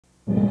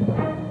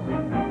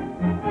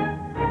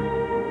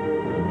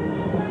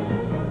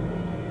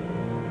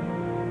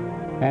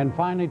And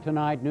finally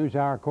tonight,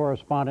 NewsHour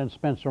correspondent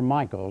Spencer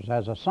Michaels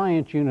has a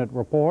Science Unit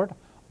report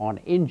on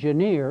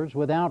Engineers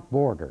Without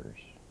Borders.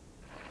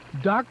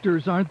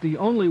 Doctors aren't the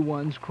only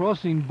ones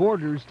crossing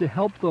borders to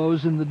help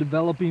those in the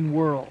developing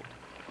world.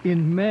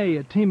 In May,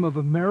 a team of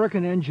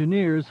American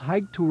engineers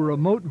hiked to a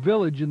remote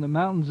village in the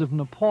mountains of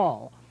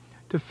Nepal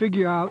to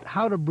figure out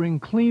how to bring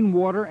clean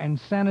water and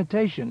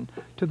sanitation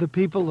to the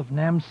people of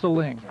Nam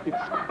Saling.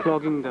 It's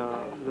clogging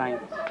the lines.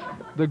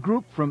 The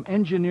group from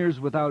Engineers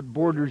Without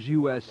Borders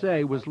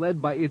USA was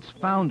led by its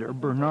founder,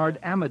 Bernard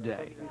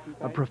Amadei,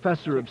 a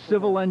professor of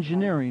civil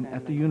engineering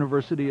at the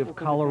University of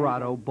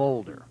Colorado,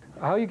 Boulder.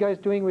 How are you guys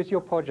doing with your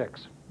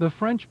projects? The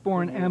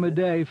French-born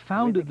Amadei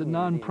founded the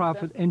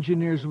nonprofit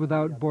Engineers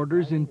Without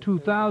Borders in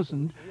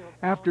 2000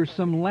 after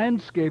some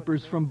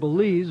landscapers from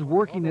Belize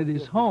working at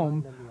his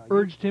home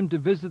urged him to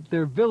visit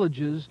their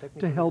villages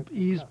to help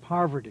ease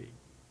poverty.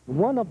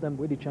 One of them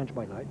really changed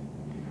my life,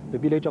 the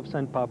village of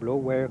San Pablo,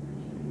 where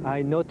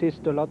I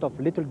noticed a lot of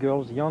little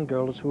girls, young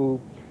girls, who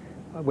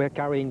were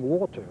carrying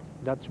water.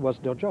 That was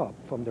their job,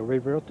 from the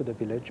river to the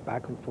village,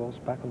 back and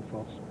forth, back and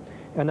forth.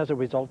 And as a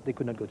result, they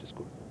could not go to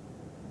school.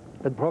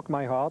 That broke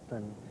my heart,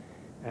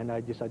 and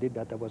I decided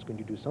that I was going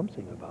to do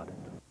something about it.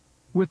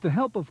 With the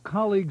help of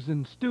colleagues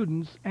and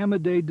students,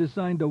 Amadei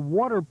designed a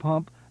water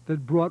pump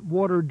that brought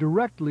water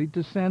directly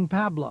to San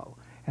Pablo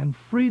and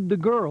freed the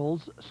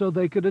girls so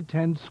they could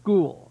attend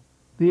school.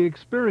 The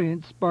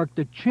experience sparked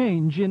a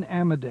change in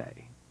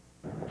Amadei.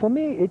 For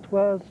me, it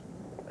was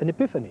an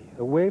epiphany,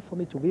 a way for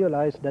me to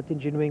realize that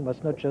engineering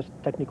was not just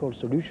technical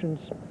solutions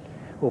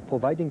or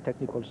providing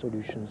technical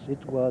solutions.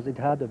 It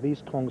had a very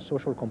strong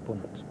social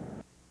component.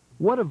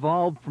 What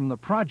evolved from the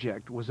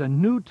project was a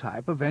new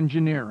type of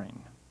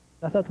engineering.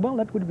 I thought, well,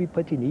 that would be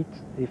pretty neat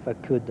if I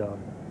could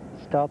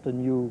start a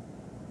new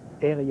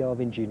area of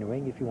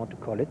engineering, if you want to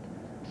call it,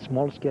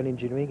 small-scale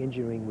engineering,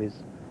 engineering with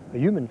a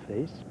human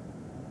face,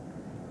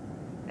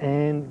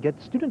 and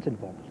get students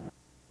involved.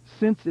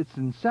 Since its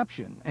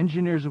inception,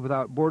 Engineers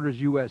Without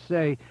Borders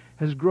USA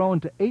has grown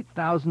to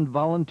 8,000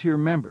 volunteer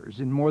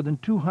members in more than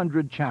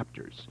 200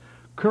 chapters.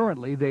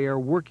 Currently, they are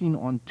working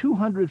on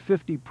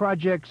 250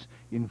 projects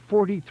in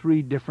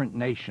 43 different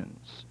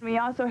nations. We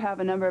also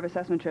have a number of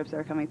assessment trips that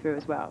are coming through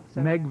as well.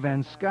 So Meg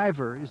Van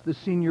Skyver is the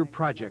senior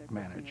project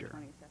manager.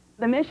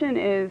 the mission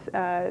is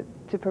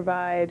to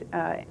provide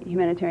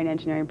humanitarian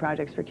engineering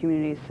projects for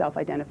communities'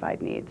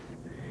 self-identified needs.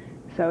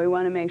 So we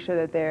want to make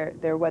sure that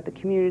they're what the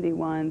community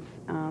wants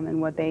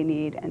and what they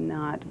need, and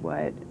not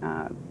what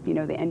the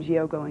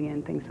NGO going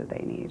in thinks that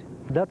they need.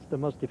 That's the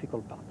most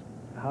difficult part.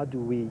 How do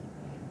we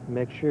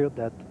make sure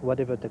that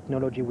whatever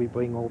technology we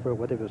bring over,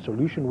 whatever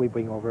solution we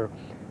bring over,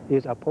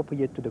 is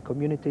appropriate to the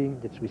community,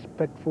 that's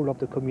respectful of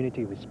the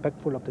community,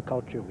 respectful of the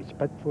culture,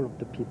 respectful of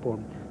the people,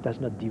 does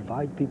not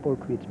divide people,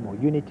 creates more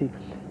unity,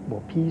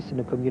 more peace in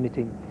the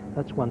community.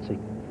 That's one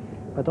thing.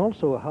 But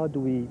also, how do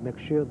we make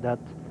sure that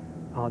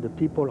the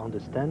people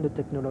understand the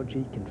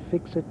technology, can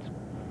fix it,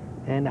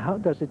 and how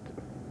does it,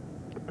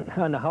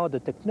 and how the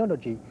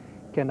technology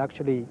can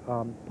actually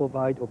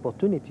provide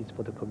opportunities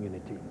for the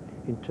community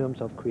in terms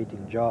of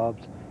creating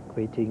jobs,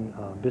 creating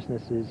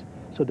businesses,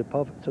 so the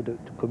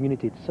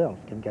community itself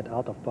can get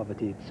out of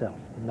poverty itself,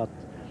 not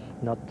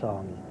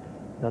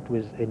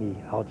with any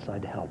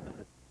outside help.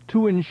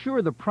 To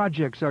ensure the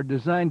projects are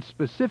designed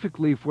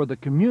specifically for the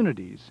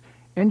communities,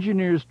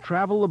 engineers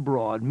travel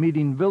abroad,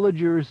 meeting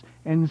villagers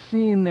and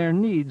seeing their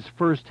needs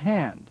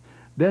firsthand.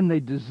 Then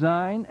they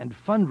design and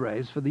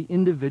fundraise for the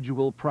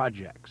individual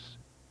projects.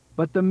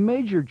 But the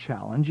major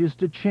challenge is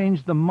to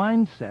change the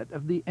mindset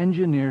of the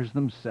engineers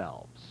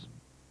themselves.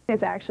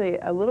 It's actually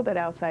a little bit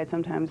outside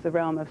sometimes the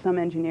realm of some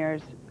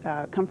engineers'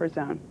 comfort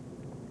zone.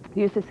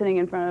 Used to sitting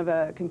in front of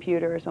a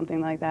computer or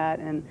something like that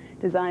and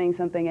designing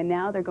something, and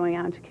now they're going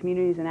out into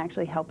communities and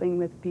actually helping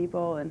with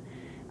people and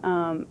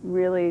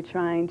really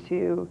trying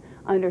to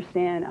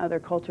understand other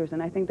cultures.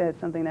 And I think that's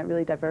something that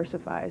really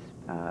diversifies,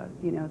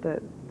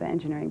 the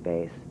engineering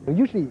base.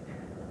 Usually,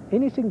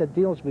 anything that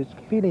deals with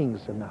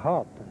feelings and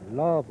heart and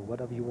love or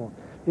whatever you want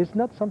is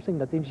not something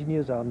that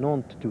engineers are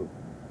known to do.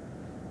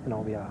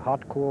 We are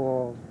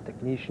hardcore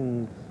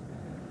technicians,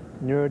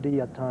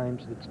 nerdy at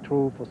times, it's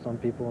true for some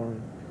people.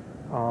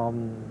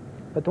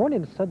 But all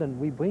of a sudden,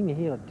 we bring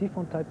here a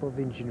different type of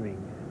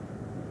engineering.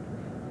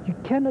 You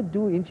cannot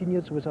do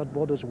Engineers Without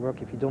Borders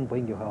work if you don't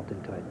bring your heart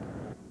into it.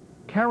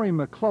 Carrie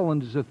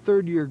McClelland is a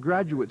third-year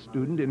graduate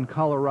student in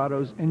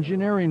Colorado's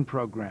engineering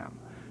program.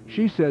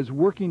 She says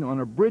working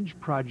on a bridge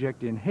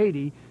project in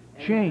Haiti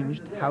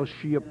changed how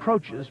she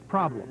approaches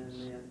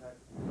problems.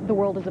 The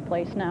world is a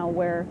place now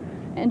where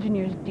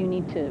engineers do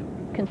need to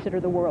consider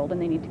the world, and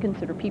they need to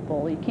consider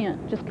people. You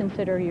can't just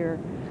consider your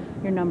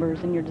numbers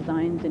and your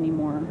designs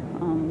anymore.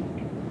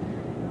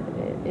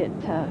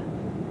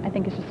 I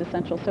think it's just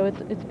essential. So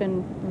it's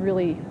been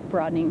really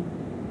broadening,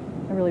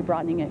 a really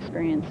broadening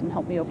experience, and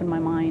helped me open my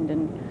mind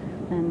and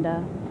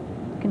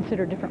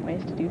consider different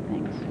ways to do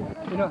things.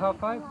 You know how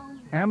 5?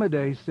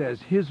 Amadei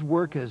says his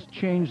work has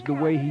changed the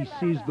way he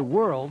sees the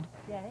world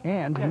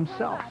and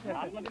himself.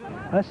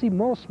 I see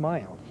more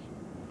smiles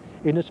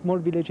in a small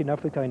village in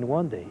Africa in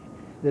one day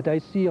that I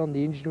see on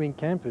the engineering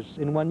campus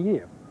in 1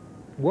 year.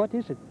 What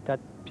is it that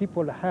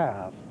people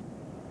have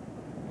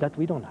that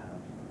we don't have?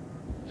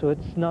 So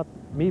it's not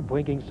me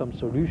bringing some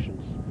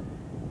solutions.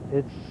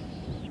 It's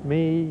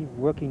me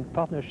working in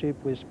partnership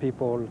with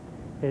people,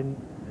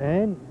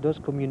 and those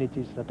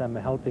communities that I'm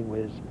helping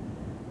with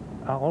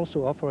are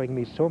also offering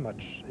me so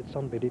much. It's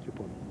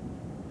unbelievable.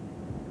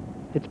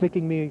 It's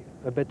making me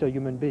a better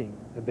human being,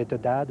 a better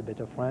dad, a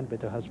better friend,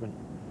 better husband,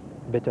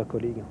 better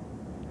colleague.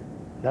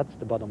 That's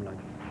the bottom line.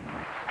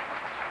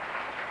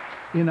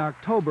 In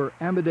October,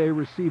 Amadei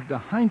received a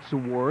Heinz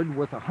Award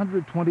worth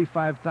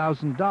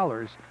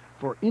 $125,000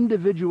 for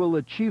individual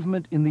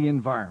achievement in the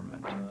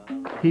environment.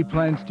 He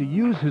plans to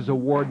use his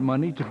award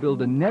money to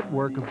build a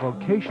network of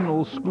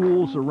vocational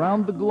schools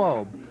around the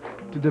globe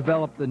to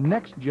develop the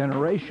next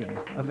generation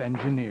of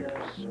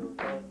engineers.